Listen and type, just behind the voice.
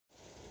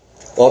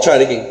Well, I'll try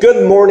it again.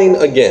 Good morning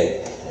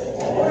again.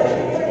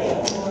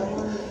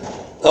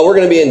 We're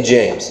going to be in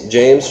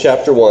James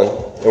chapter 1,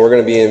 and we're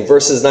going to be in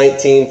verses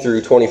 19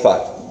 through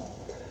 25.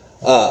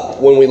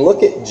 When we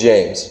look at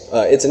James,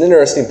 it's an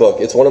interesting book.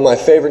 It's one of my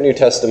favorite New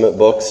Testament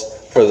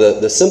books for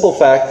the simple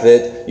fact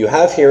that you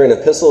have here an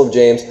epistle of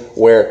James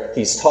where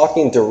he's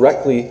talking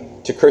directly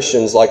to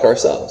Christians like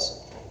ourselves.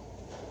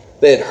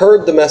 They had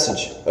heard the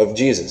message of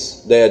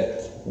Jesus. They had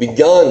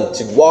begun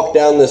to walk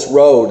down this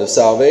road of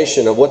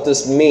salvation, of what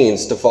this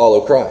means to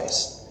follow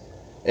Christ.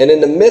 And in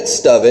the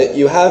midst of it,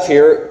 you have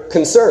here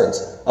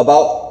concerns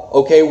about,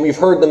 okay, we've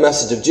heard the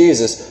message of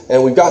Jesus,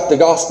 and we've got the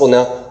gospel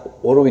now.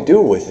 What do we do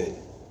with it?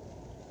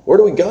 Where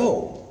do we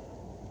go?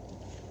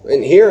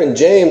 And here in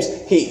James,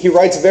 he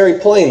writes very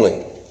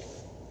plainly.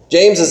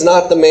 James is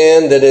not the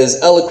man that is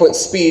eloquent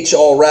speech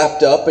all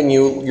wrapped up, and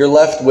you're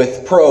left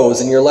with prose,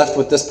 and you're left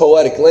with this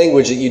poetic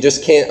language that you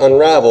just can't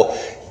unravel.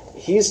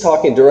 He's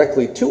talking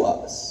directly to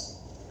us.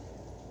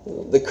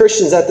 The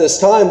Christians at this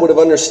time would have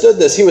understood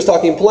this. He was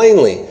talking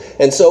plainly.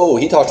 And so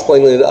he talks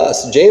plainly to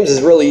us. James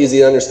is really easy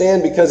to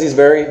understand because he's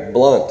very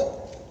blunt.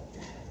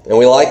 And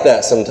we like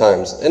that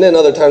sometimes. And then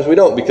other times we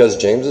don't, because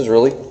James is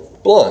really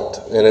blunt.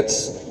 And it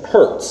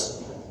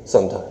hurts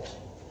sometimes.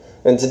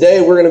 And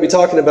today we're going to be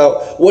talking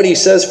about what he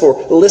says for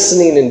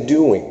listening and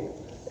doing.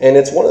 And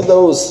it's one of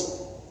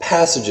those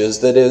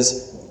passages that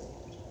is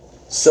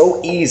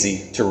so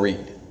easy to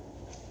read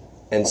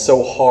and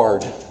so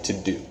hard to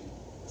do.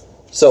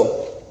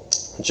 So,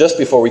 just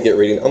before we get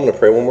reading, I'm going to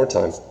pray one more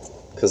time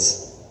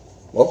because,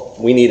 well,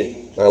 we need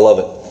it. I love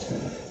it.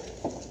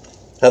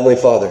 Heavenly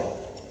Father,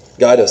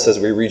 guide us as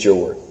we read your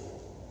word.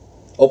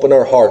 Open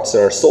our hearts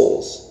and our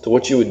souls to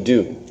what you would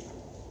do.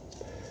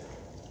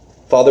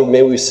 Father,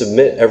 may we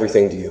submit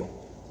everything to you.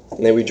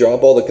 May we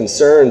drop all the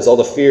concerns, all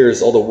the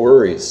fears, all the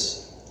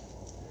worries.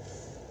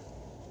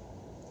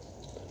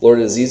 Lord,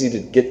 it is easy to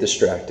get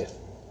distracted.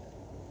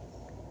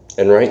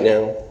 And right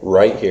now,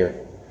 right here,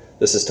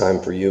 this is time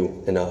for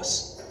you and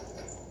us.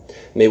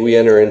 May we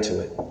enter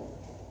into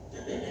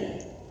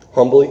it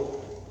humbly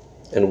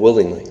and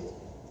willingly.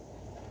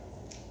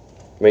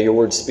 May your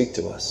word speak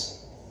to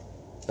us,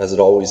 as it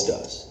always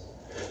does.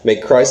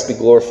 May Christ be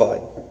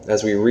glorified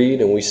as we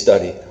read and we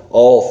study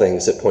all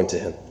things that point to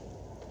him.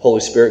 Holy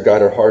Spirit,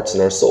 guide our hearts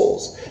and our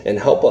souls, and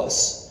help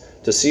us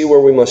to see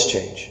where we must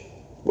change,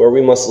 where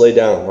we must lay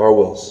down our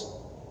wills,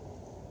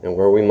 and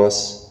where we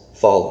must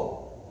follow.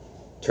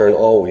 Turn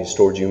always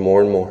toward you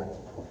more and more.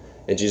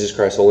 In Jesus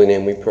Christ's holy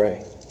name we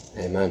pray.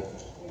 Amen.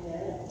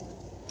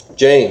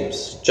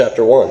 James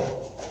chapter 1,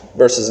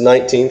 verses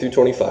 19 through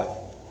 25.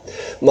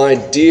 My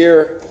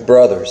dear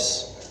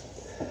brothers,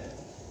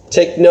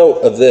 take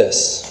note of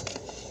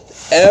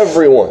this.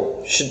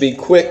 Everyone should be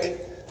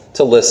quick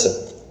to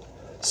listen,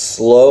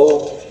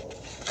 slow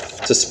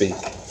to speak,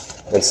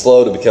 and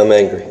slow to become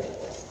angry.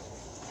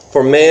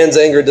 For man's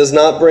anger does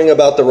not bring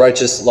about the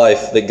righteous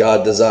life that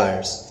God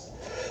desires.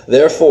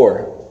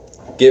 Therefore,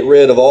 get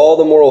rid of all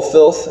the moral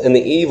filth and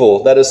the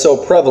evil that is so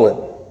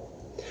prevalent,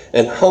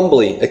 and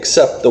humbly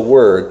accept the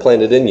word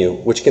planted in you,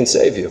 which can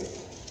save you.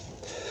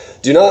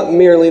 Do not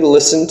merely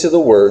listen to the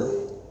word,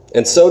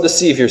 and so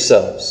deceive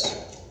yourselves.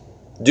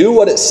 Do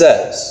what it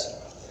says.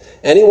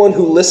 Anyone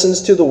who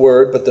listens to the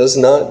word but does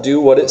not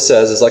do what it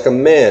says is like a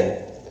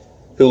man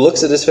who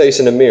looks at his face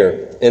in a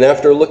mirror, and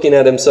after looking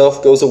at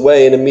himself goes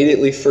away and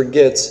immediately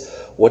forgets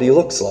what he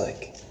looks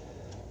like.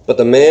 But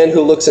the man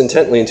who looks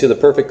intently into the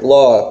perfect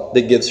law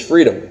that gives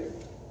freedom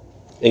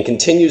and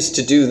continues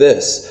to do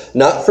this,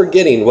 not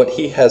forgetting what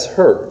he has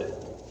heard,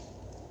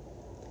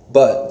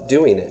 but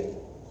doing it,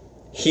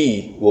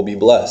 he will be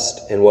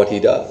blessed in what he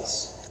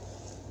does.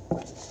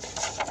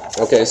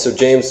 Okay, so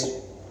James,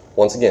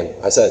 once again,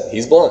 I said,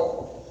 he's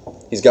blunt.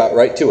 He's got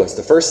right to us.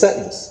 The first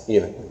sentence,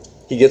 even.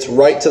 He gets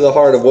right to the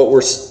heart of what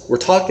we're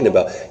talking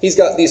about. He's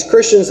got these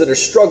Christians that are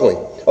struggling.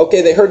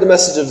 Okay, they heard the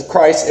message of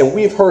Christ and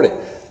we've heard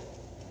it.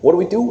 What do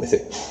we do with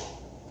it?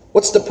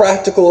 What's the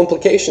practical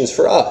implications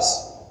for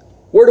us?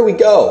 Where do we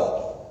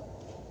go?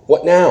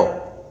 What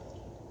now?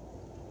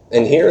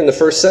 And here in the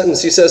first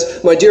sentence he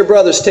says, my dear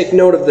brothers, take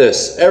note of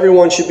this.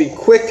 Everyone should be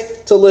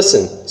quick to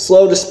listen,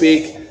 slow to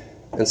speak,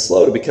 and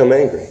slow to become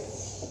angry.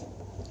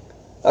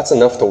 That's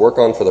enough to work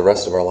on for the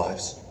rest of our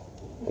lives.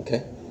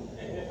 Okay?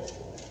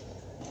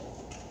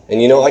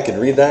 And you know, I could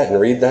read that and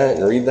read that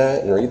and read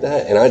that and read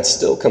that, and I'd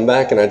still come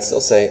back and I'd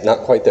still say, not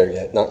quite there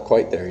yet, not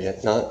quite there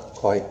yet, not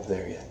quite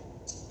there yet.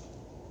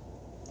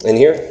 And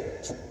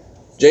here,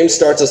 James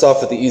starts us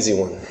off with the easy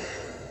one.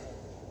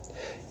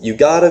 You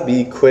gotta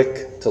be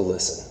quick to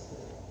listen.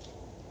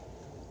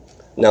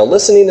 Now,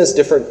 listening is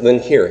different than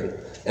hearing,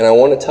 and I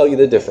want to tell you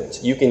the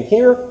difference. You can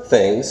hear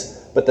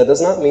things, but that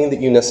does not mean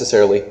that you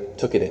necessarily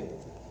took it in.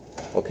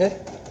 Okay?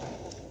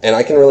 And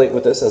I can relate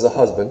with this as a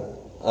husband.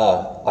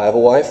 I have a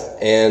wife,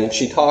 and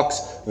she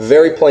talks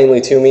very plainly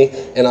to me,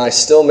 and I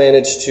still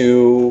manage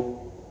to,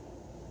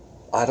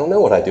 I don't know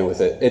what I do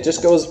with it. It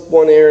just goes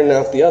one ear and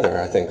out the other,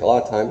 I think, a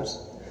lot of times.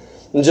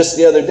 And just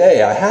the other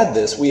day, I had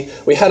this.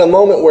 We had a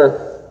moment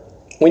where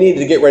we needed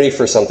to get ready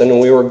for something, and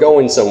we were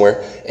going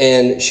somewhere,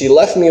 and she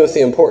left me with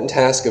the important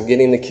task of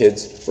getting the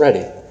kids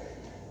ready.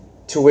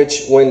 To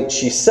which, when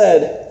she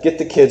said, get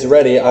the kids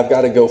ready, I've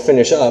got to go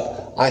finish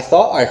up, I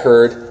thought I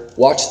heard,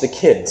 watch the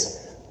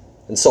kids.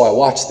 And so I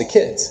watched the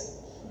kids.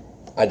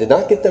 I did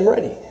not get them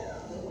ready.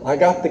 I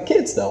got the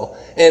kids, though.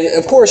 And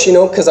of course,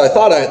 because I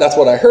thought that's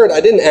what I heard, I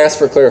didn't ask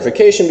for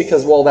clarification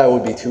because, well, that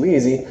would be too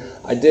easy.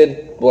 I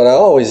did what I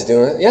always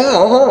do.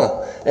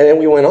 Yeah, And then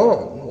we went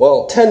on.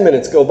 Well, 10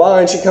 minutes go by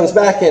and she comes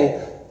back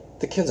and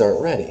the kids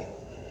aren't ready.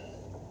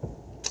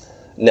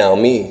 Now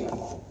me,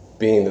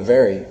 being the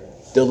very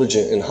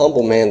diligent and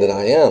humble man that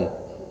I am,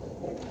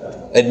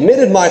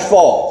 admitted my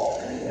fault.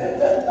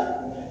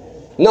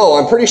 No,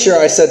 I'm pretty sure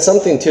I said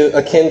something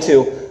akin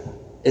to,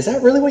 is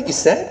that really what you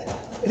said?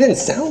 It didn't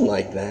sound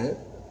like that.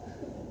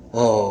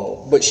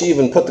 Oh, but she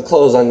even put the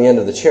clothes on the end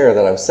of the chair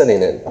that I was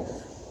sitting in.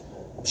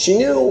 She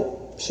knew.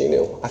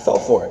 I fell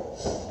for it.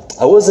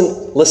 I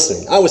wasn't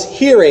listening. I was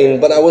hearing,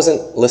 but I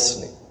wasn't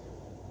listening.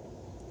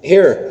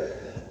 Here,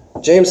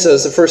 James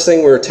says the first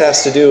thing we're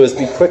tasked to do is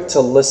be quick to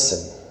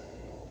listen.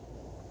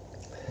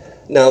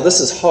 Now,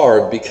 this is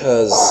hard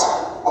because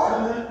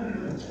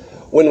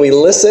when we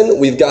listen,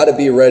 we've got to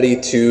be ready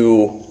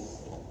to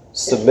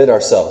submit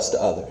ourselves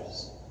to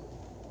others.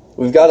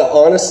 We've got to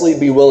honestly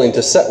be willing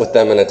to sit with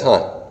them in a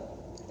time.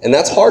 And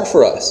that's hard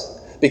for us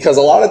because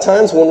a lot of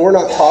times when we're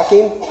not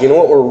talking, you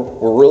know what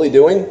we're really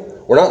doing?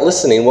 We're not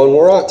listening. When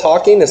we're not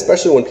talking,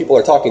 especially when people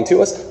are talking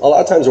to us, a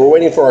lot of times we're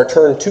waiting for our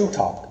turn to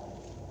talk.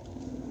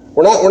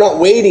 We're not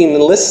waiting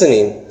and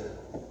listening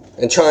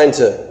and trying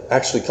to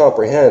actually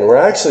comprehend. We're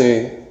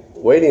actually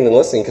waiting and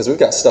listening because we've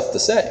got stuff to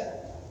say.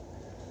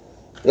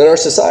 In our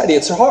society,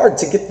 it's hard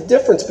to get the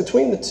difference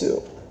between the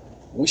two.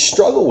 We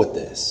struggle with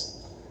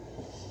this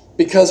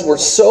because we're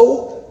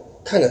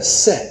so kind of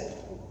set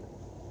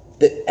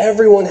that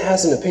everyone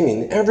has an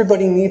opinion.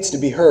 Everybody needs to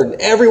be heard.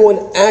 And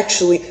everyone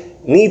actually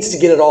needs to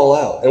get it all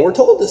out. And we're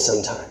told this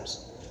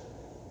sometimes.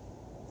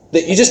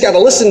 That you just got to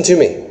listen to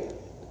me.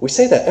 We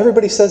say that.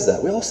 Everybody says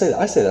that. We all say that.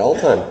 I say that all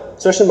the time,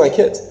 especially my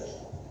kids.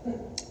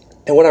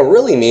 And what I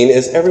really mean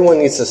is everyone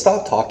needs to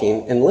stop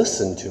talking and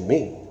listen to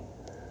me.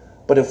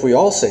 But if we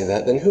all say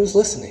that, then who's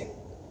listening?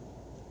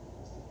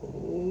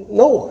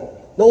 No one.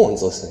 No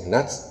one's listening.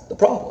 That's the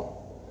problem.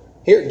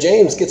 Here,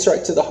 James gets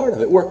right to the heart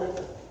of it. We're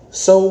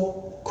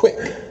so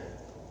quick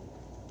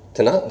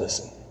to not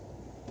listen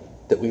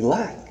that we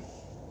lack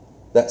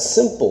that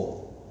simple,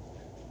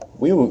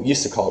 we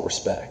used to call it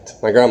respect.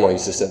 My grandma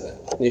used to say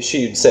that.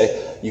 She'd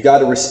say, you got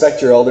to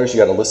respect your elders, you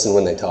got to listen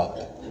when they talk.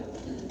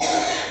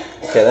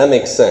 Okay, that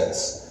makes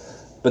sense.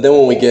 But then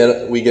when we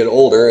get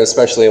older,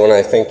 especially when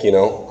I think,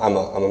 I'm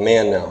a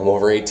man now, I'm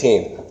over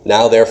 18.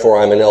 Now, therefore,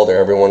 I'm an elder,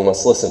 everyone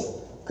must listen.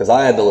 Because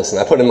I had to listen,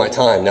 I put in my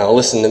time, now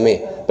listen to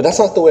me. But that's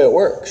not the way it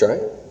works,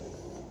 right?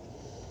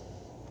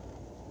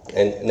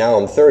 And now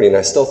I'm 30 and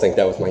I still think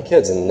that with my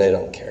kids and they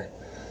don't care.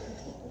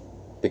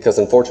 Because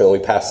unfortunately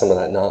we pass some of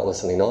that not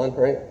listening on,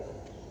 right?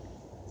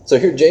 So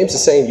here James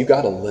is saying you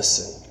got to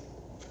listen.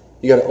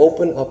 You got to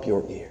open up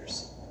your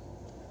ears.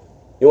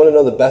 You want to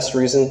know the best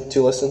reason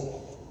to listen?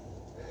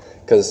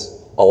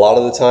 Because a lot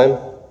of the time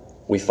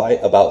we fight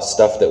about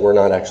stuff that we're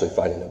not actually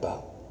fighting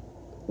about.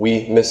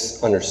 We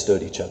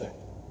misunderstood each other.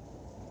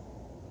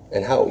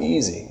 And how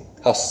easy,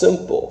 how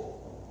simple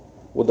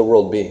would the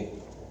world be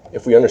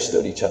if we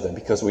understood each other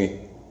because we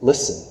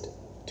listened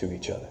to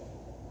each other.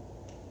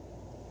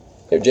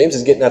 Here, James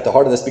is getting at the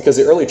heart of this because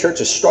the early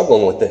church is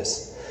struggling with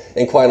this.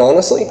 And quite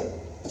honestly,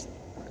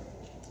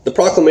 the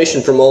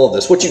proclamation from all of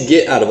this, what you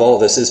get out of all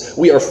of this is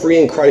we are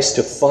free in Christ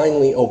to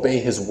finally obey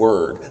his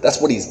word. That's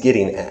what he's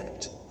getting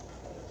at.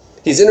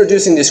 He's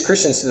introducing these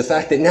Christians to the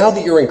fact that now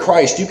that you're in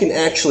Christ, you can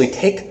actually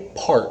take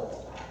part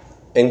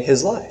in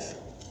his life.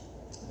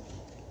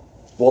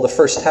 Well, the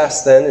first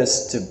task then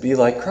is to be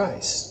like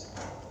Christ.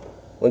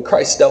 When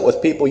Christ dealt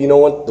with people, you know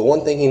what? The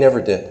one thing he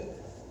never did.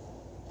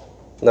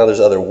 Now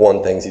there's other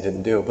one things he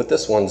didn't do, but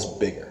this one's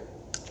bigger.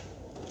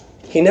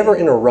 He never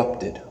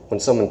interrupted when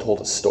someone told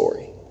a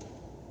story.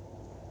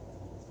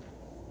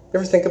 You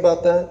ever think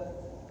about that?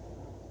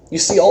 You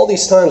see all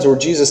these times where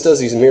Jesus does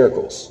these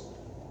miracles.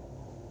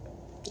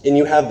 And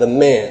you have the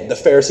man, the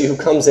Pharisee, who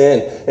comes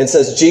in and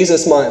says,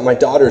 Jesus, my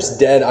daughter's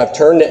dead. I've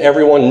turned to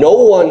everyone. No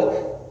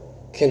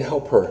one can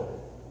help her.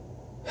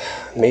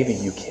 Maybe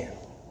you can.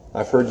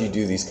 I've heard you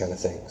do these kind of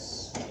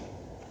things.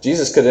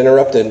 Jesus could have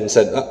interrupted and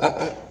said,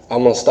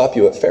 I'm going to stop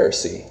you at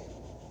Pharisee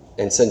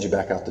and send you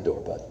back out the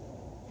door, bud.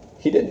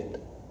 He didn't.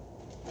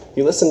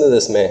 He listened to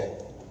this man.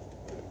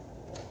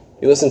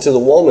 He listened to the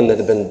woman that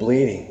had been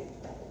bleeding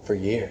for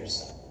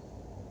years.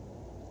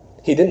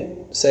 He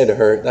didn't say to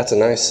her, that's a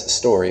nice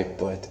story,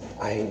 but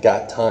I ain't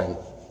got time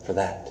for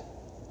that.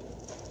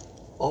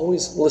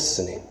 Always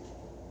listening.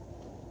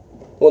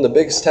 One of the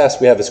biggest tasks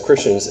we have as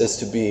Christians is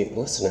to be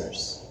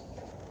listeners.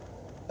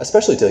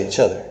 Especially to each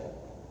other.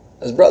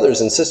 As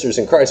brothers and sisters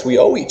in Christ, we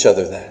owe each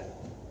other that.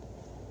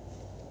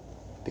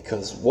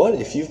 Because what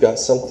if you've got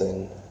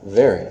something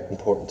very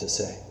important to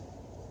say,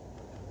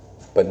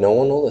 but no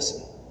one will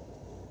listen?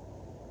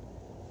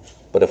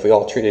 But if we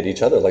all treated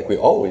each other like we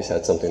always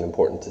had something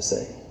important to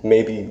say,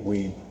 maybe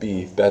we'd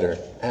be better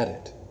at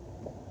it.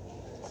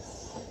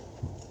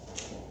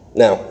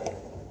 Now,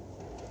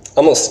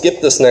 I'm going to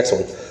skip this next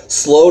one.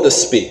 Slow to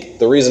speak.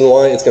 The reason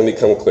why, it's going to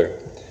become clear.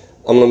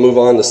 I'm going to move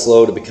on to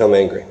slow to become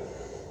angry.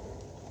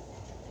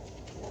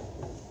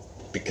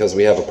 Because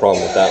we have a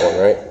problem with that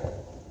one, right?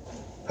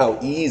 How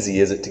easy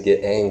is it to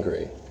get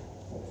angry?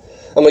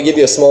 I'm going to give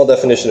you a small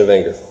definition of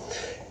anger.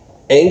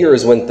 Anger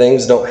is when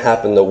things don't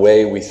happen the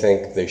way we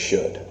think they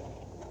should.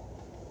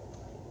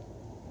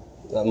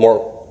 I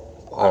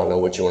don't know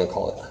what you want to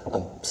call it,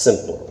 a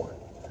simpler one.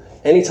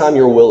 Anytime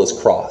your will is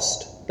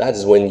crossed, that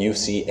is when you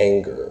see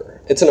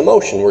anger. It's an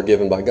emotion we're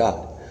given by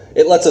God.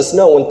 It lets us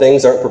know when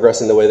things aren't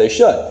progressing the way they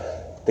should.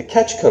 The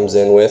catch comes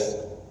in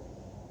with,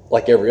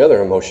 like every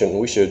other emotion,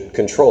 we should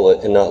control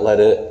it and not let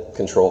it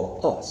control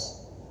us.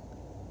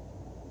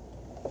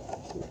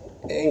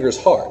 Anger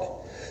is hard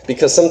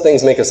because some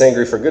things make us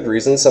angry for good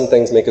reasons, some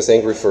things make us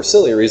angry for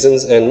silly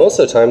reasons, and most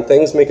of the time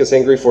things make us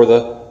angry for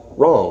the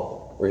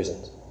wrong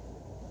reasons.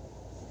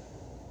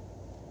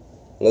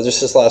 Now, just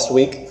this last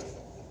week,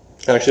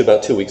 actually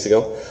about 2 weeks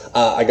ago,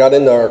 I got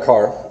into our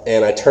car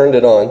and I turned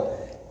it on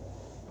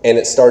and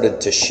it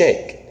started to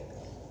shake.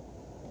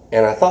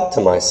 And I thought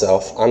to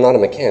myself, I'm not a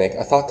mechanic,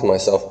 I thought to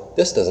myself,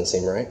 this doesn't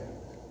seem right.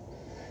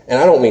 And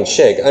I don't mean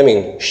shake, I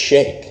mean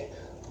shake.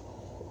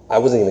 I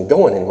wasn't even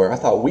going anywhere. I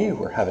thought we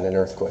were having an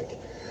earthquake.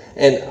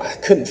 And I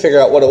couldn't figure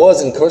out what it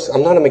was. And of course,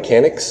 I'm not a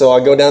mechanic, so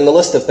I go down the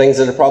list of things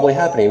that are probably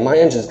happening. My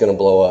engine's going to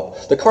blow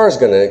up. The car's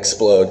going to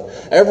explode.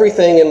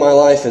 Everything in my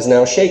life is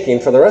now shaking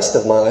for the rest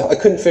of my life. I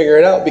couldn't figure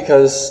it out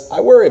because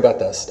I worry about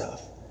that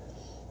stuff.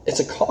 It's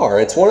a car.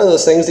 It's one of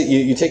those things that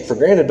you take for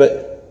granted,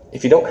 but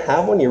if you don't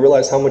have one, you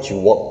realize how much you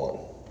want one.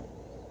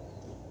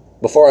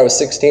 Before I was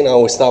 16, I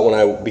always thought when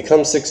I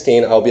become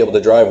 16, I'll be able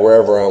to drive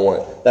wherever I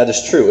want. That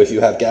is true. If you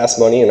have gas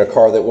money and a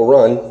car that will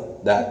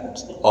run, that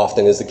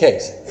often is the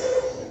case.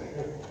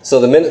 So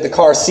the minute the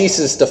car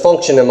ceases to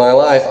function in my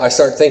life, I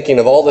start thinking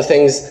of all the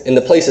things and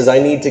the places I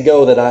need to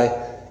go that I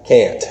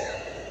can't.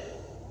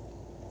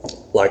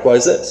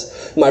 Likewise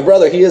this. My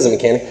brother, he is a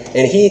mechanic,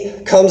 and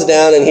he comes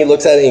down and he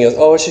looks at it and he goes,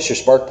 oh, it's just your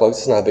spark plugs.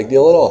 It's not a big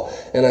deal at all.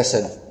 And I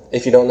said,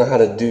 if you don't know how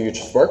to do your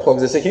spark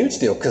plugs, it's a huge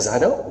deal, because I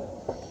don't.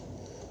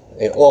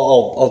 And,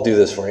 well, I'll do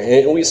this for you.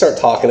 And we start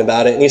talking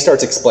about it, and he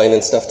starts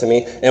explaining stuff to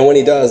me. And when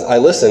he does, I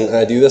listen, and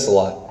I do this a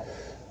lot.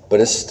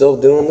 But it's still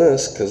doing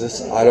this,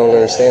 because I don't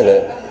understand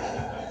it.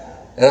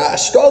 And I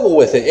struggle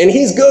with it, and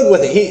he's good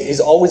with it.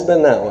 He's always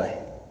been that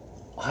way.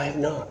 I have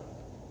not.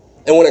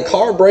 And when a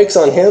car breaks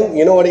on him,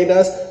 you know what he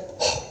does?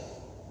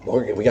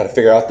 We got to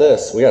figure out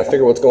this. We got to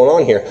figure what's going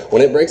on here.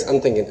 When it breaks,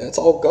 I'm thinking, it's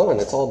all gone.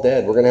 It's all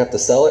dead. We're going to have to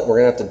sell it. We're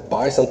going to have to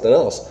buy something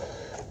else.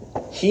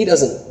 He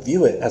doesn't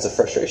view it as a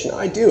frustration.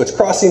 I do. It's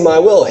crossing my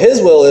will.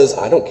 His will is,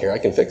 I don't care. I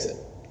can fix it.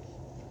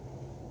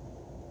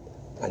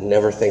 I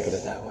never think of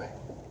it that way.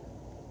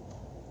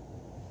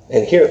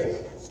 And here,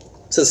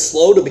 it says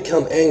slow to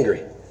become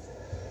angry.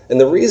 And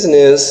the reason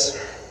is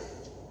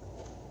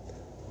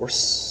we're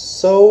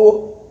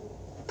so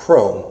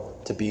prone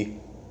to be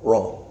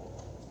wrong.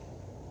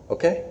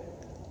 Okay?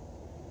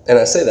 And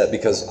I say that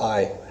because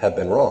I have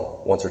been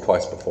wrong once or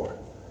twice before.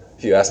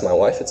 If you ask my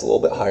wife, it's a little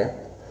bit higher.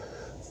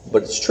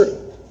 But it's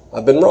true.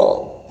 I've been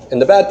wrong.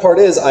 And the bad part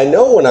is I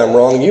know when I'm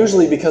wrong,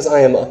 usually because I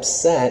am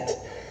upset,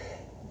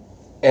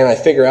 and I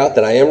figure out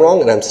that I am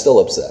wrong and I'm still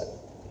upset.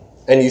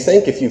 And you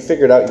think if you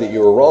figured out that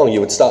you were wrong,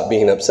 you would stop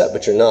being upset,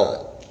 but you're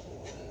not.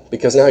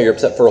 Because now you're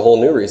upset for a whole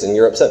new reason.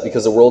 You're upset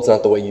because the world's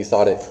not the way you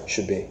thought it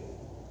should be.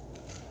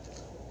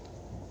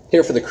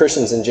 Here for the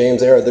Christians in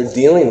James' era, they're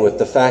dealing with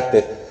the fact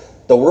that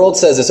the world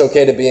says it's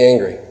okay to be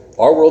angry.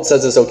 Our world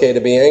says it's okay to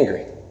be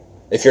angry.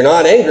 If you're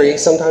not angry,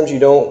 sometimes you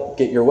don't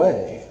get your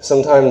way.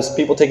 Sometimes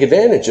people take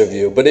advantage of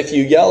you. But if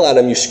you yell at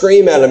them, you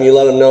scream at them, you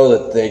let them know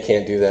that they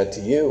can't do that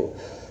to you.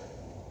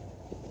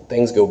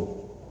 Things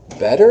go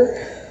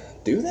better?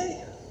 Do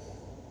they?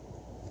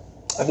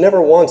 I've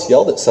never once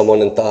yelled at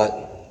someone and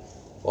thought,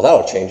 well,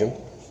 that'll change them.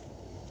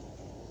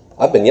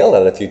 I've been yelled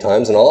at a few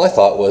times, and all I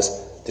thought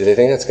was, do they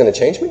think that's going to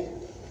change me?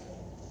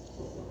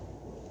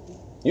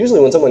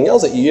 Usually when someone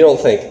yells at you, you don't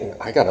think,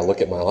 I got to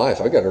look at my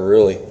life. I got to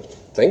really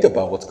think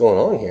about what's going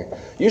on here.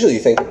 Usually you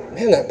think,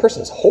 man, that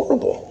person's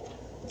horrible.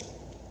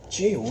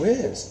 Gee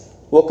whiz.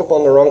 Woke up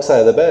on the wrong side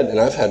of the bed, and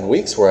I've had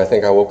weeks where I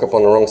think I woke up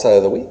on the wrong side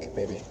of the week,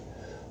 maybe,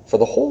 for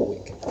the whole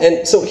week.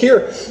 And so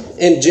here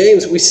in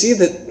James, we see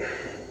that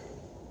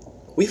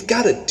we've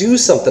got to do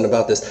something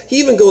about this. He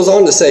even goes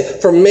on to say,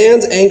 for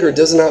man's anger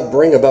does not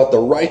bring about the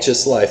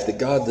righteous life that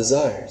God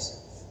desires.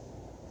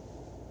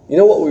 You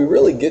know what we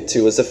really get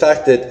to is the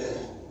fact that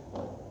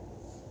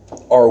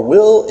our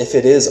will, if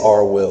it is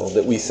our will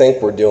that we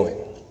think we're doing,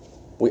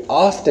 we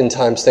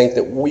oftentimes think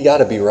that we got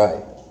to be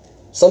right.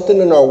 Something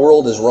in our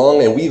world is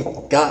wrong and we've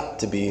got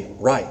to be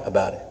right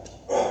about it.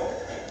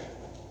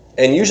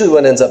 And usually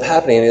what ends up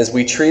happening is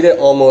we treat it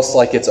almost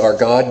like it's our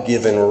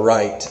God-given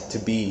right to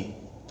be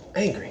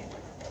angry.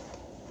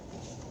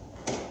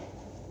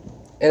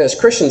 And as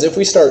Christians, if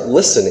we start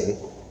listening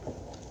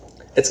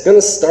it's going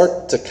to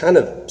start to kind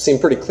of seem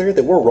pretty clear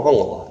that we're wrong a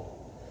lot.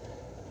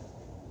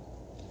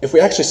 If we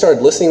actually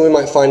started listening, we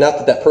might find out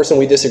that that person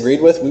we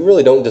disagreed with, we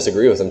really don't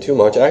disagree with them too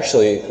much.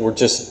 Actually, we're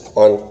just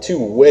on two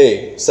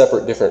way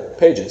separate different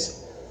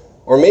pages.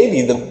 Or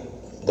maybe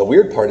the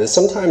weird part is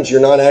sometimes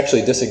you're not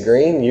actually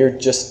disagreeing, you're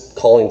just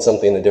calling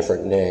something a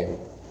different name.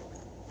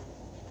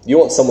 You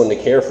want someone to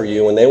care for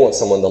you and they want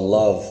someone to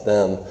love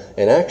them.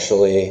 And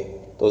actually,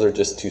 those are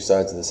just two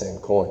sides of the same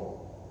coin.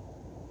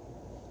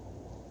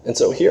 And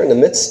so here in the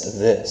midst of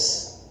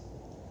this,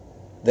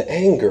 the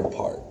anger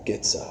part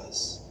gets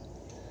us.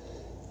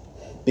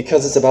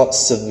 Because it's about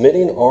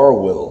submitting our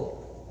will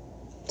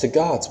to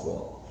God's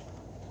will.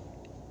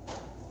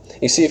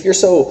 You see, if you're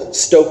so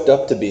stoked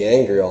up to be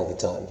angry all the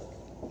time,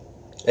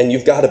 and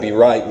you've got to be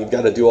right, and you've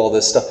got to do all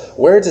this stuff,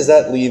 where does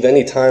that leave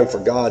any time for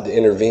God to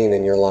intervene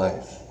in your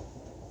life,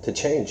 to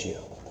change you?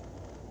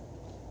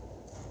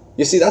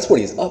 You see, that's what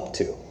he's up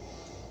to.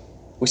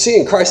 We see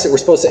in Christ that we're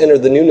supposed to enter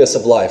the newness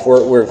of life.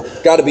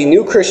 We've got to be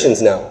new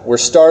Christians now. We're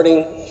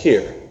starting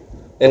here.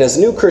 And as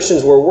new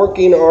Christians, we're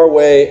working our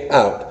way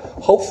out.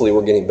 Hopefully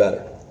we're getting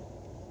better.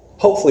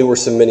 Hopefully we're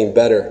submitting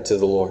better to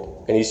the Lord.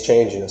 And he's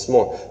changing us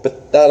more.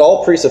 But that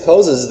all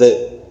presupposes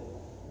that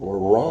we're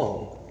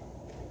wrong.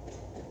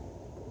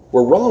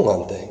 We're wrong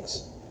on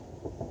things.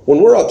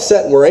 When we're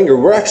upset and we're angry,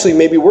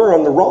 maybe we're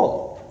on the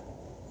wrong.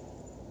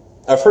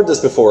 I've heard this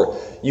before.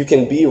 You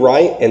can be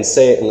right and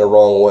say it in the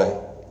wrong way.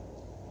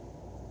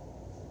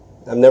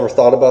 I've never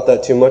thought about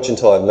that too much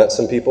until I've met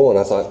some people, and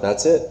I thought,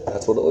 that's it.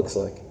 That's what it looks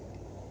like.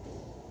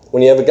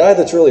 When you have a guy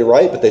that's really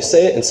right, but they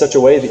say it in such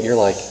a way that you're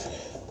like,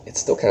 it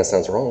still kind of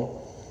sounds wrong.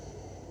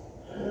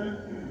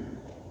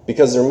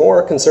 Because they're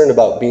more concerned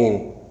about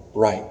being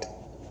right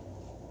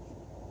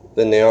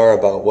than they are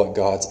about what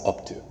God's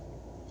up to.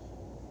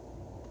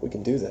 We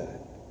can do that.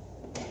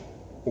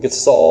 It gets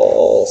us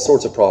all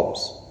sorts of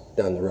problems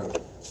down the road.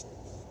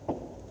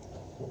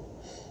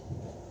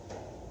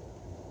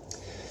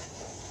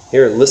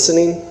 Here,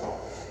 listening,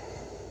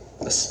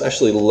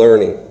 especially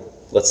learning,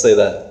 let's say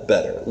that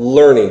better,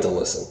 learning to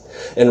listen,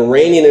 and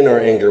reining in our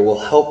anger will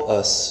help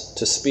us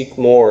to speak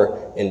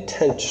more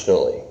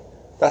intentionally.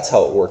 That's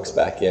how it works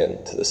back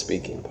into the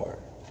speaking part.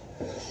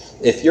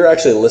 If you're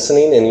actually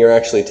listening and you're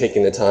actually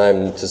taking the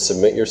time to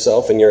submit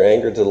yourself in your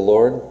anger to the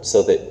Lord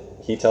so that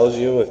he tells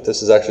you if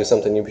this is actually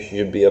something you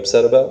should be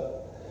upset about,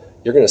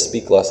 you're going to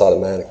speak less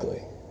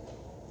automatically.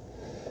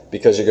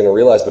 Because you're going to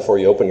realize before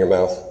you open your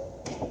mouth,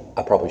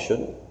 I probably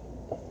shouldn't.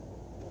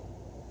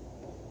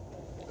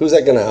 Who's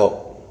that going to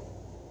help?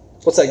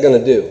 What's that going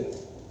to do?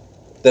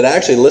 Did I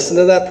actually listen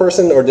to that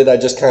person, or did I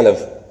just kind of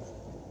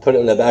put it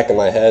in the back of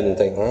my head and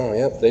think, oh,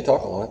 yeah, they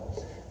talk a lot.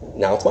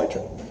 Now it's my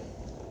turn.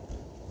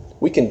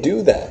 We can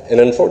do that.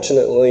 And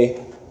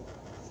unfortunately,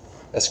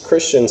 as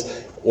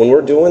Christians, when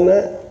we're doing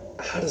that,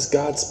 how does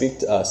God speak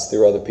to us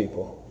through other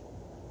people?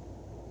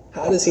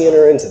 How does he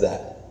enter into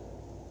that?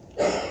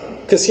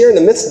 Because here in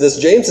the midst of this,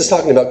 James is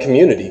talking about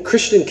community,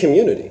 Christian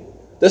community.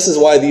 This is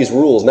why these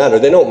rules matter.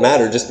 They don't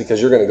matter just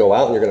because you're going to go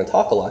out and you're going to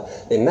talk a lot.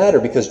 They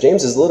matter because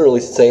James is literally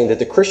saying that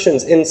the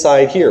Christians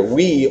inside here,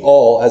 we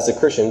all as the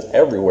Christians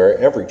everywhere,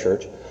 every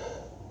church,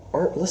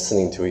 aren't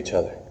listening to each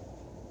other,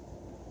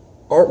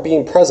 aren't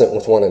being present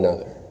with one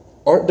another,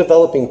 aren't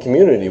developing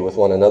community with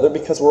one another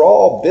because we're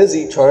all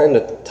busy trying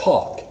to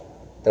talk.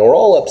 And we're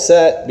all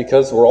upset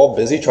because we're all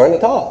busy trying to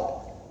talk.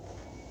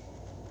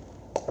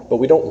 But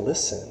we don't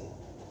listen.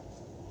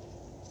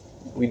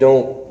 We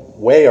don't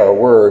weigh our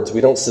words. We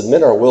don't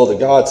submit our will to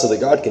God so that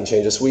God can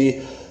change us.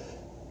 We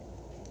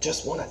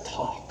just want to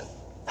talk.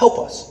 Help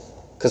us.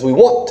 Because we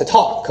want to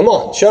talk. Come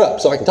on, shut up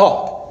so I can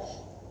talk.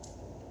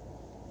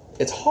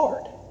 It's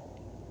hard.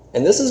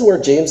 And this is where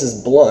James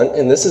is blunt,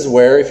 and this is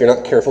where, if you're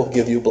not careful, he'll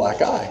give you a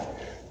black eye.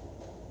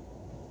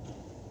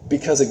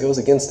 Because it goes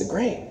against the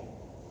grain.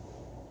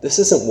 This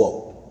isn't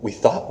what we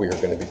thought we were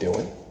going to be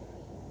doing.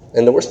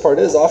 And the worst part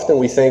is, often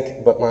we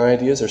think, but my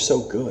ideas are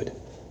so good.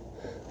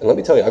 And let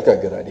me tell you, I've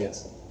got good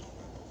ideas.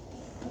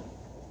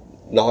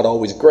 Not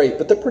always great,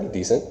 but they're pretty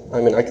decent.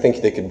 I mean, I think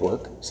they could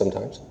work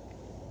sometimes.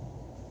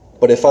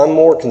 But if I'm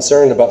more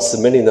concerned about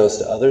submitting those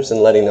to others and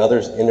letting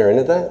others enter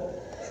into that,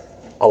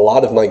 a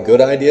lot of my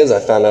good ideas I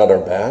found out are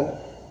bad.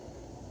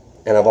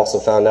 And I've also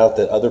found out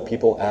that other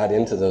people add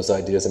into those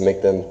ideas and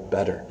make them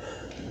better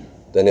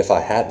than if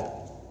I hadn't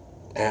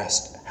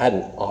asked,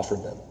 hadn't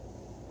offered them.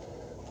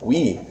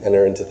 We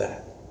enter into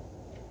that.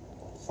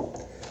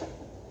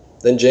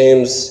 Then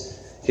James,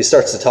 he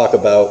starts to talk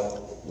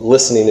about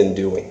listening and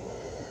doing.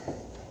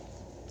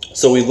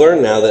 So we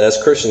learn now that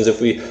as Christians,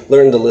 if we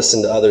learn to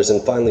listen to others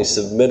and finally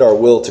submit our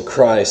will to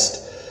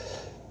Christ,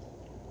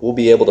 we'll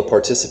be able to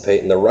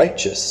participate in the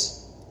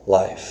righteous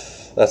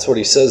life. That's what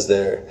he says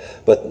there.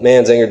 But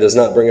man's anger does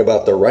not bring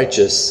about the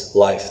righteous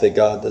life that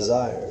God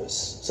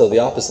desires. So the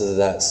opposite of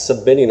that,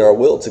 submitting our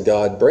will to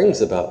God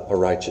brings about a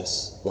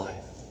righteous life.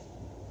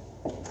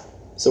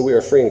 So we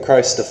are free in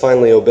Christ to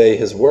finally obey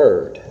his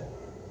word.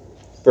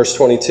 Verse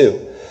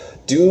 22,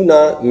 do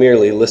not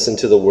merely listen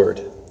to the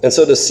word, and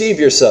so deceive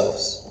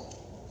yourselves.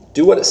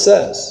 Do what it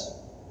says.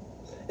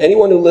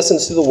 Anyone who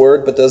listens to the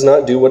word but does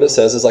not do what it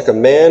says is like a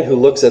man who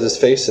looks at his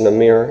face in a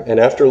mirror and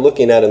after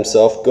looking at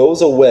himself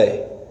goes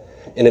away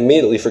and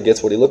immediately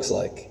forgets what he looks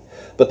like.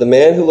 But the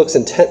man who looks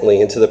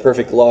intently into the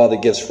perfect law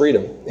that gives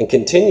freedom and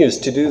continues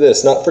to do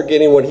this, not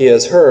forgetting what he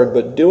has heard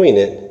but doing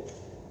it,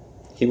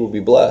 he will be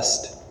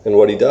blessed in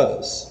what he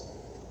does.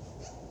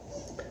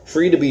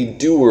 Free to be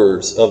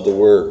doers of the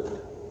word.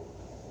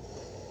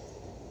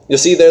 You'll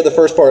see there the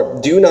first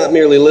part, do not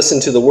merely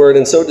listen to the word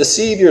and so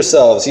deceive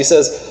yourselves. He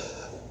says,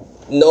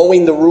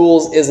 knowing the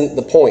rules isn't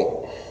the point.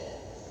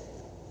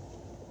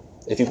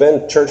 If you've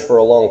been in church for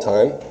a long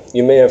time,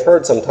 you may have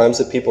heard sometimes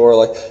that people are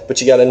like,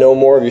 but you got to know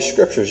more of your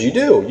scriptures. You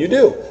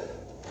do.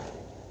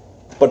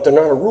 But they're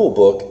not a rule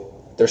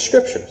book, they're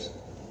scriptures.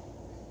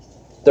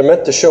 They're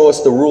meant to show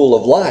us the rule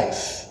of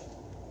life,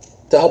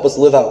 to help us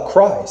live out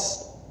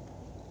Christ.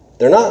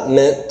 They're not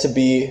meant to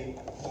be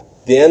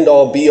the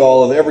end-all,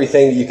 be-all of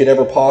everything that you could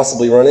ever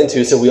possibly run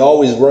into, so we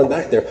always run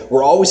back there.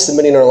 We're always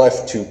submitting our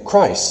life to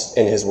Christ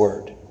and His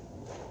Word.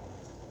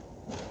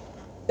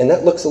 And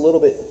that looks a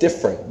little bit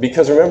different,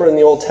 because remember in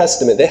the Old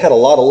Testament, they had a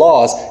lot of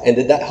laws, and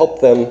did that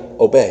help them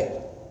obey?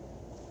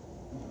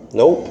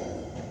 Nope,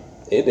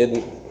 it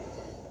didn't.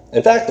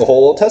 In fact, the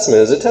whole Old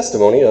Testament is a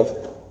testimony of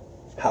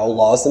how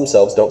laws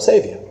themselves don't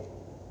save you.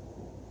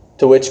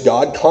 To which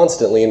God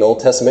constantly in the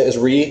Old Testament is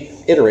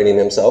reiterating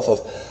himself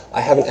of,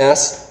 I haven't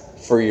asked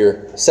for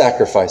your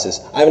sacrifices.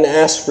 I haven't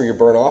asked for your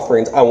burnt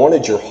offerings. I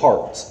wanted your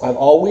hearts. I've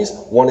always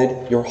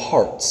wanted your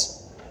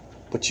hearts,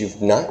 but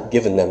you've not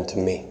given them to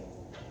me.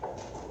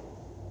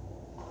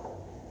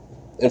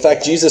 In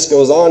fact, Jesus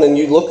goes on, and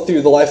you look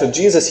through the life of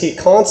Jesus, he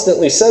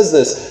constantly says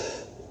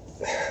this,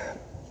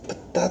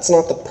 but that's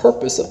not the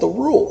purpose of the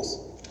rules.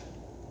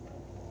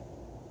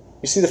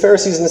 You see, the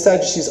Pharisees and the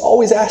Sadducees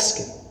always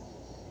asking,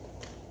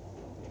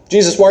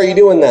 Jesus, why are you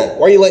doing that?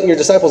 Why are you letting your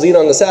disciples eat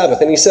on the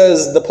Sabbath? And he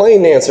says the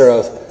plain answer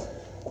of,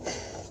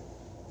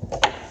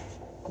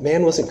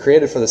 man wasn't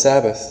created for the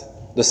Sabbath.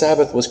 The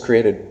Sabbath was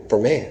created for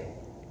man.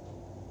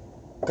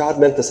 God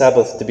meant the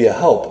Sabbath to be a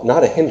help,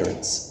 not a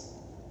hindrance.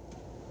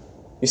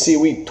 You see,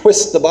 we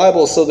twist the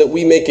Bible so that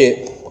we make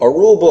it a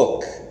rule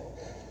book.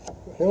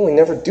 Then we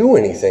never do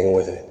anything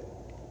with it.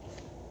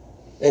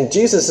 And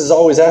Jesus is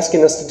always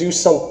asking us to do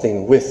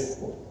something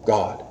with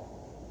God.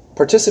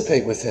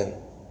 Participate with him.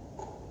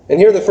 And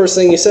here the first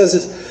thing he says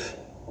is,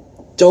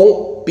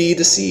 don't be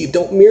deceived.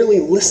 Don't merely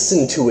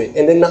listen to it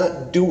and then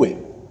not do it.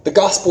 The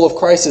gospel of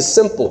Christ is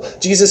simple.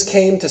 Jesus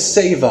came to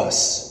save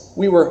us.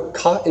 We were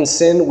caught in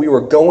sin. We were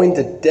going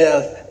to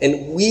death,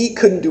 and we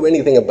couldn't do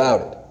anything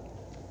about it.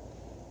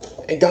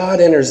 And God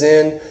enters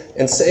in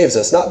and saves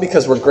us, not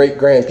because we're great,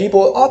 grand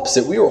people.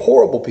 Opposite, we were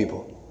horrible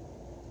people.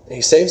 And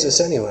he saves us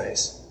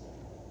anyways,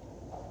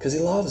 because he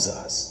loves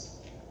us.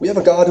 We have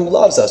a God who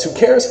loves us, who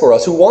cares for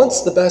us, who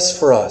wants the best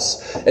for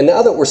us. And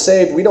now that we're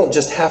saved, we don't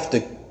just have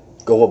to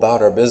go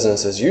about our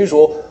business as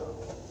usual.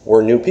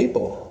 We're new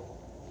people.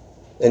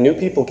 And new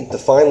people get to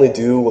finally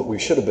do what we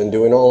should have been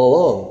doing all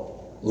along.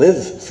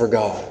 Live for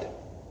God.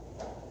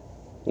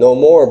 No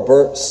more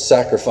burnt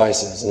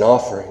sacrifices and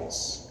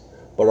offerings,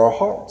 but our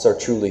hearts are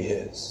truly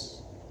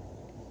his.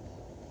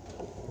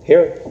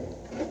 Here,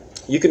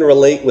 you can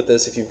relate with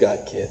this if you've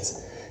got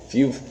kids. If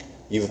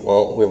we've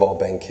all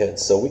been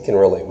kids, so we can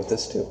relate with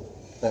this too,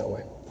 that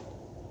way.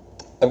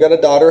 I've got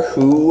a daughter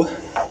who,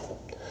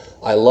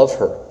 I love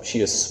her. She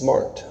is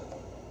smart.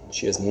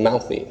 She is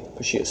mouthy,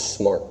 but she is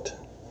smart.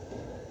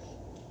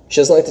 She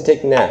doesn't like to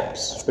take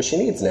naps, but she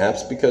needs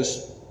naps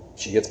because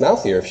she gets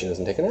mouthier if she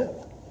doesn't take a nap.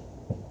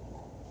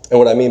 And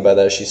what I mean by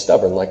that is she's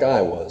stubborn like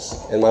I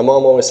was. And my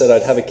mom always said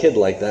I'd have a kid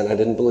like that, and I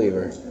didn't believe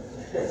her.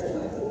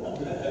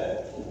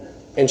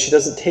 And she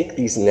doesn't take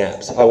these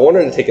naps. I want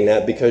her to take a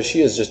nap because she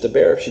is just a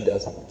bear if she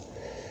doesn't.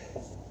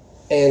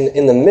 And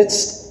in the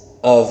midst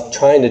of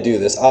trying to do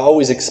this, I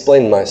always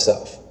explain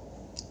myself.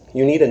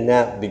 You need a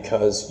nap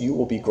because you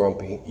will be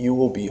grumpy. You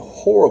will be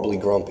horribly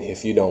grumpy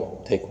if you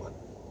don't take one.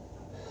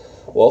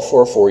 Well,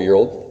 for a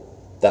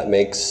 4-year-old, that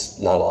makes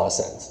not a lot of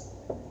sense.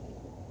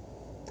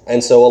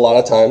 And so a lot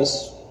of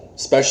times,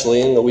 especially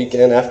in the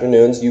weekend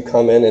afternoons, you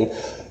come in and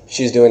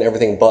she's doing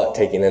everything but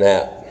taking a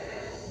nap.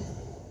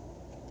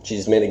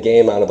 She's made a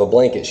game out of a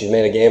blanket. She's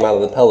made a game out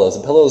of the pillows.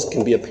 The pillows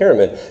can be a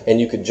pyramid, and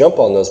you could jump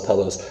on those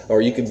pillows,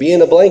 or you could be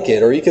in a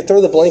blanket, or you could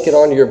throw the blanket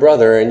onto your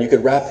brother, and you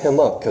could wrap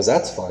him up, because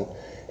that's fun.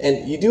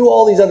 And you do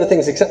all these other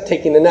things except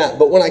taking a nap.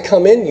 But when I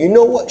come in, you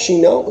know what she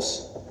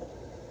knows.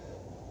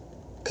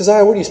 Because what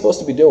are you supposed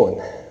to be doing?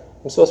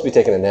 I'm supposed to be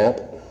taking a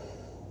nap.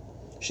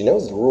 She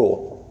knows the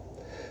rule.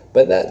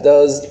 But that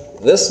does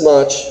this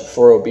much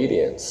for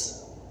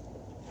obedience.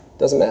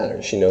 Doesn't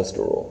matter. She knows the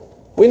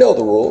rule. We know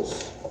the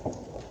rules.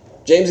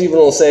 James even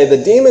will say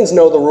the demons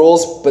know the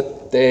rules,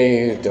 but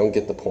they don't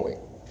get the point.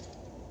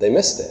 They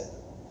missed it.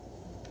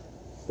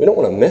 We don't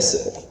want to miss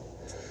it.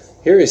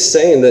 Here he's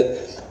saying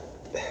that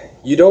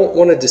you don't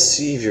want to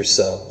deceive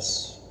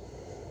yourselves.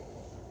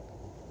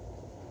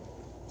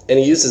 And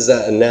he uses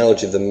that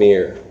analogy of the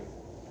mirror.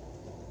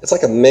 It's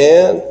like a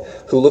man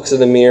who looks in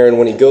the mirror, and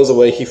when he goes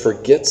away, he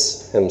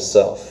forgets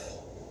himself.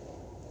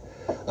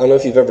 don't know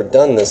if you've ever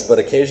done this, but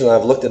occasionally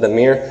I've looked at a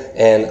mirror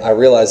and I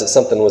realized that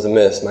something was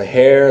amiss. My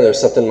hair,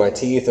 there's something in my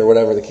teeth, or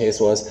whatever the case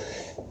was.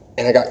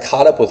 And I got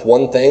caught up with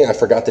one thing. I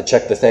forgot to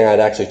check the thing I'd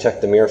actually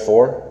checked the mirror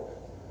for.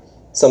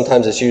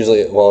 Sometimes it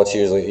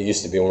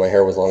used to be when my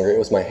hair was longer, it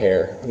was my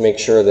hair. Make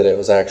sure that it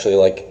was actually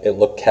it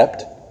looked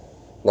kept,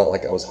 not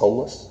like I was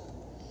homeless.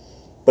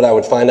 But I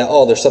would find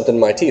out, there's something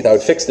in my teeth. I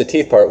would fix the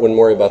teeth part, wouldn't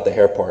worry about the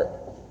hair part.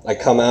 I'd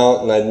come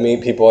out and I'd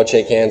meet people, I'd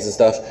shake hands and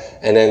stuff,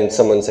 and then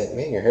someone would say,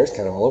 man, your hair's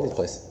kind of all over the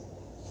place.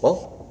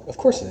 Well, of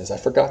course it is. I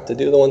forgot to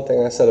do the one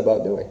thing I said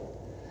about doing.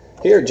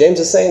 Here, James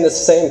is saying the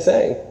same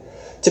thing.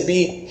 To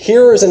be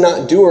hearers and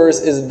not doers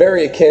is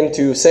very akin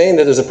to saying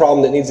that there's a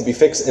problem that needs to be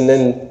fixed and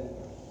then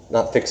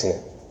not fixing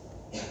it.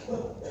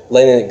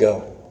 Letting it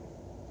go.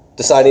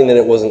 Deciding that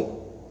it wasn't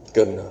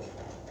good enough.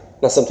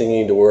 Not something you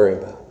need to worry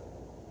about.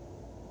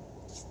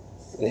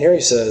 And here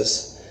he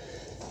says,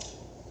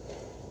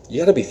 you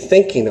got to be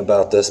thinking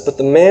about this, but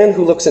the man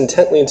who looks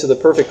intently into the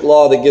perfect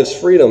law that gives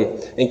freedom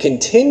and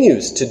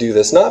continues to do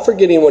this, not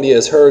forgetting what he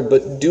has heard,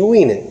 but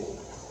doing it,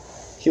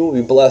 he will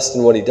be blessed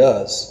in what he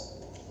does.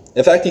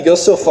 In fact, he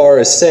goes so far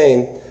as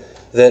saying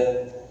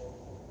that,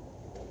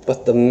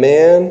 but the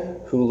man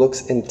who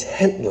looks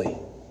intently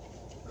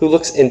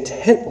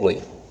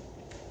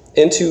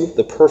into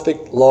the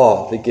perfect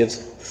law that gives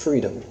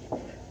freedom.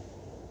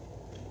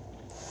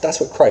 That's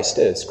what Christ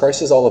is.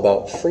 Christ is all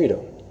about freedom.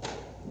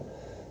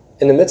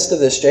 In the midst of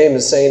this,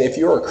 James is saying, if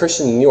you are a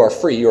Christian and you are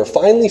free, you are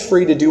finally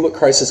free to do what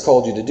Christ has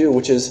called you to do,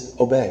 which is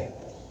obey.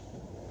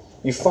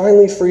 You're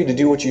finally free to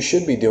do what you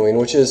should be doing,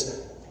 which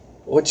is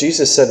what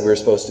Jesus said we were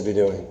supposed to be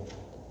doing.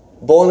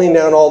 Boiling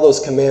down all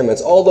those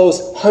commandments, all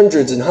those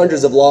hundreds and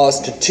hundreds of laws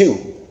to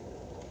 2.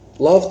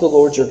 Love the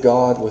Lord your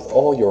God with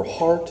all your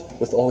heart,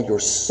 with all your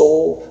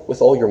soul,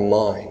 with all your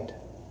mind,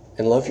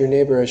 and love your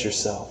neighbor as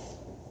yourself.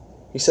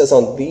 He says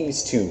on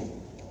these 2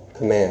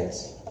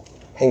 commands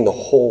hang the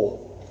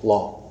whole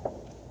law.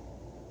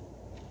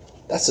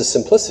 That's the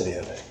simplicity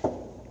of it.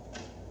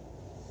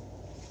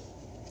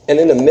 And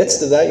in the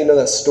midst of that, you know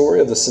that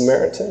story of the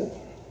Samaritan?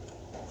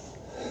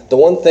 The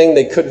one thing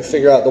they couldn't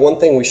figure out, the one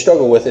thing we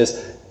struggle with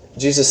is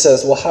Jesus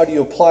says, well, how do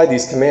you apply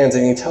these commands?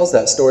 And he tells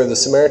that story of the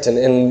Samaritan.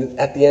 And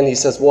at the end he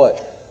says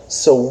what?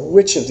 So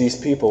which of these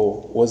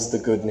people was the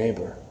good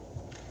neighbor?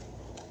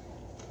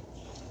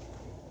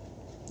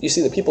 You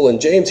see, the people in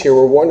James here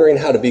were wondering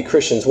how to be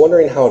Christians,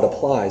 wondering how it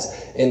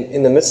applies. And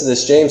in the midst of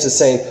this, James is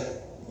saying,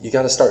 you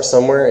got to start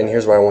somewhere, and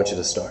here's where I want you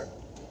to start.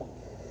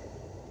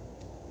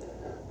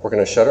 We're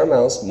going to shut our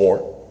mouths more.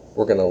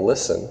 We're going to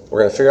listen. We're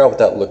going to figure out what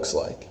that looks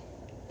like.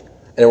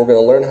 And we're going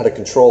to learn how to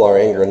control our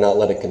anger and not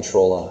let it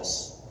control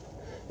us.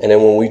 And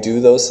then when we do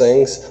those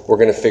things, we're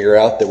going to figure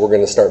out that we're going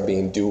to start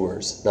being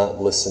doers,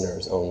 not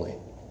listeners only.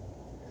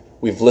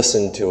 We've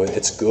listened to it.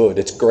 It's good.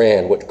 It's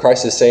grand. What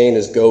Christ is saying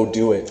is go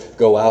do it.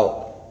 Go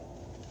out.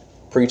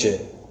 Preach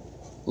it.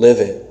 Live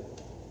it.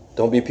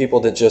 Don't be people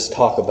that just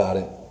talk about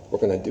it. We're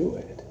going to do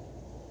it.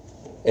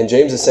 And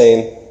James is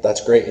saying, that's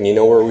great. And you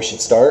know where we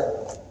should start?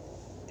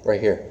 Right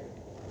here.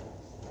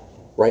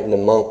 Right in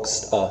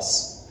amongst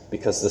us.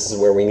 Because this is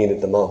where we need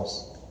it the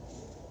most.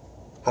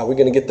 How are we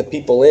going to get the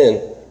people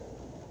in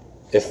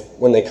if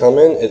when they come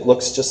in, it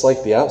looks just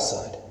like the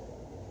outside?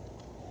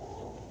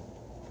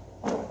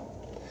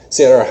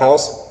 See, at our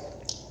house,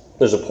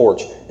 there's a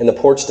porch. And the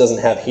porch doesn't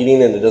have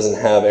heating and it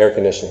doesn't have air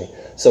conditioning.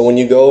 So when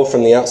you go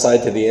from the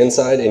outside to the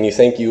inside and you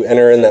think you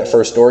enter in that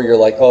first door, you're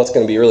like, oh, it's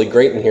going to be really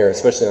great in here,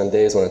 especially on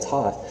days when it's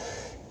hot.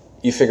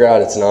 You figure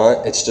out it's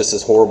not. It's just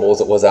as horrible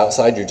as it was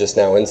outside. You're just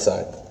now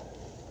inside.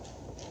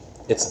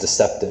 It's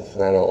deceptive,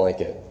 and I don't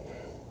like it.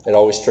 It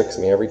always tricks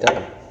me every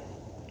time.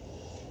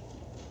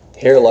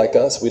 Here, like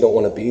us, we don't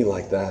want to be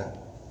like that.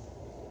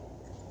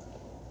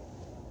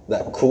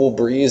 That cool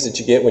breeze that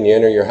you get when you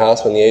enter your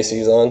house when the AC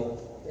is on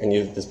and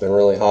it's been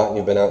really hot and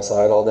you've been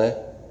outside all day.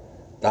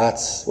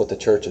 That's what the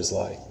church is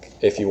like,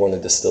 if you want to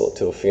distill it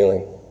to a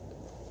feeling.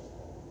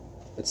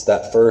 It's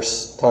that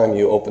first time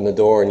you open the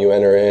door and you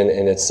enter in,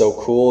 and it's so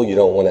cool you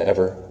don't want to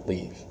ever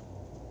leave.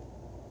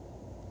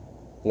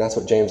 And that's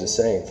what James is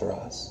saying for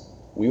us.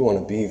 We want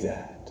to be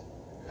that.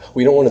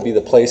 We don't want to be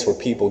the place where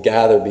people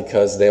gather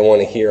because they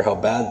want to hear how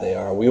bad they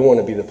are. We want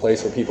to be the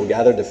place where people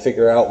gather to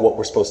figure out what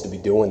we're supposed to be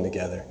doing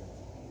together,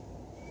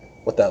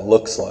 what that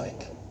looks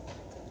like.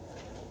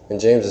 And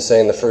James is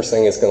saying the first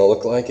thing it's going to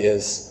look like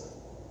is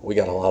we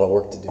got a lot of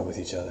work to do with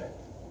each other.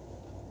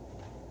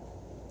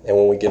 And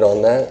when we get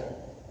on that,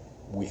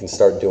 we can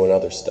start doing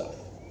other stuff.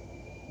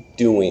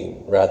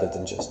 Doing rather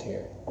than just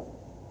hearing.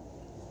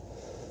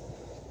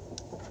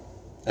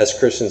 As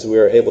Christians, we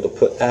are able to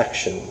put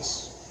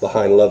actions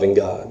behind loving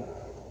God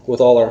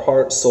with all our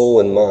heart, soul,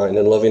 and mind,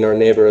 and loving our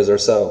neighbor as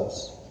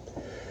ourselves,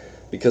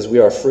 because we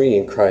are free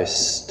in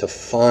Christ to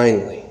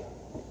finally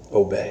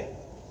obey.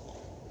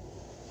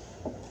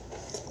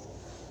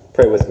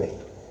 Pray with me.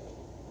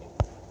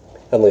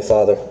 Heavenly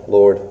Father,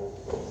 Lord,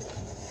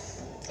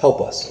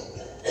 help us.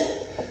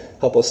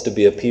 Help us to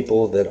be a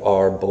people that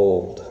are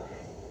bold.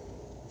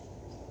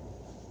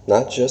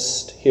 Not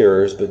just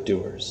hearers, but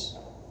doers.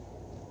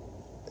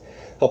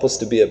 Help us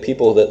to be a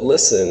people that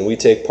listen. We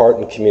take part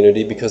in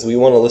community because we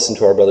want to listen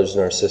to our brothers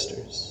and our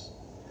sisters.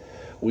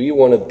 We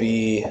want to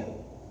be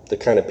the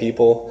kind of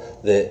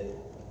people that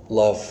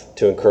love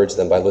to encourage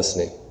them by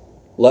listening.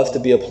 Love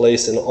to be a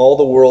place in all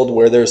the world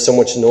where there's so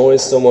much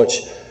noise, so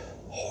much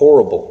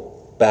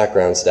horrible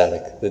background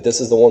static, that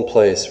this is the one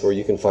place where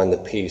you can find the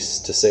peace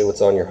to say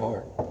what's on your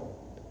heart.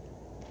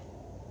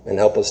 And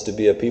help us to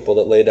be a people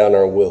that lay down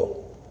our will.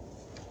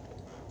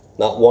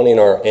 Not wanting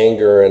our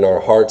anger and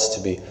our hearts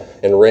to be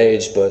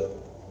enraged, but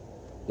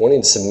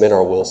wanting to submit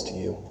our wills to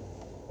you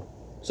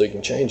so you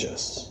can change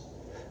us.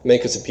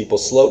 Make us a people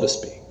slow to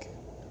speak,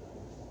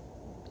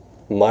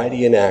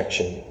 mighty in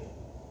action,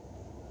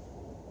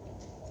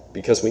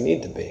 because we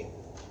need to be.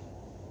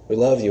 We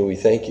love you. We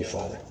thank you,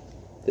 Father,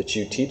 that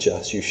you teach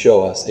us, you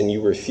show us, and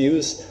you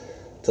refuse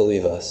to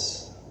leave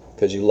us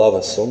because you love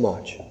us so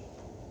much.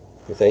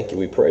 We thank you.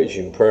 We praise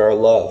you and pray our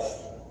love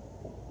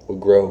will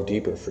grow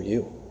deeper for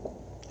you.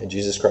 In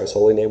Jesus Christ's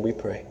holy name we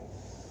pray.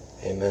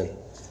 Amen.